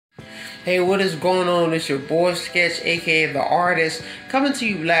Hey, what is going on? It's your boy Sketch, aka The Artist, coming to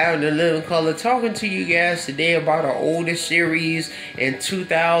you live in living color, talking to you guys today about our oldest series in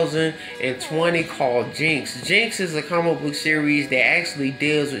 2020 called Jnyx. Jnyx is a comic book series that actually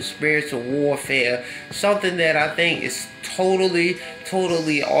deals with spiritual warfare, something that I think is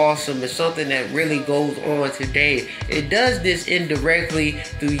totally awesome. It's something that really goes on today. It does this indirectly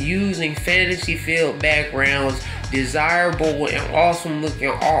through using fantasy filled backgrounds, desirable and awesome looking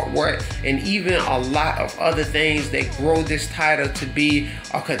artwork, and even a lot of other things that grow this title to be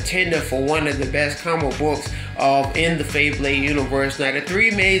a contender for one of the best comic books in the Feyblade universe. Now, the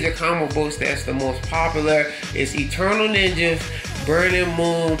three major comic books that's the most popular is Eternal Ninjas, Burning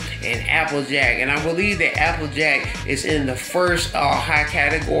Moon, and Applejack. And I believe that Applejack is in the first high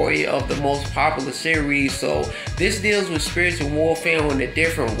category of the most popular series. So this deals with spiritual warfare in a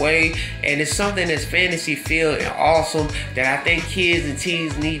different way, and it's something that's fantasy filled and awesome that I think kids and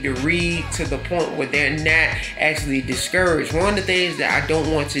teens need to read to the point where they're not actually discouraged. One of the things that I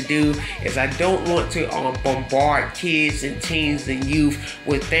don't want to do is I don't want to bombard kids and teens and youth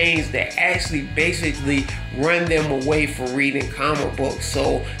with things that actually basically run them away from reading comic books.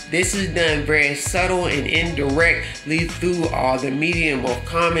 So this is done very subtle and indirectly through the medium of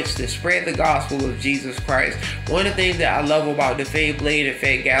comics to spread the gospel of Jesus Christ. One of the things that I love about the Feyblade and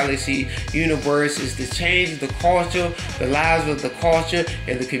Fate Galaxy universe is to change the culture, the lives of the culture,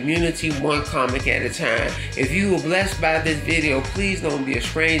 and the community one comic at a time. If you were blessed by this video, please don't be a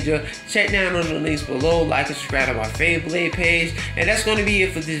stranger. Check down on the links below, like and subscribe to my Feyblade page. And that's going to be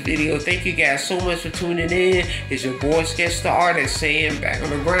it for this video. Thank you guys so much for tuning in. It's your boy Sketch the Artist saying back on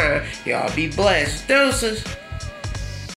the grind. Y'all be blessed. Deuces.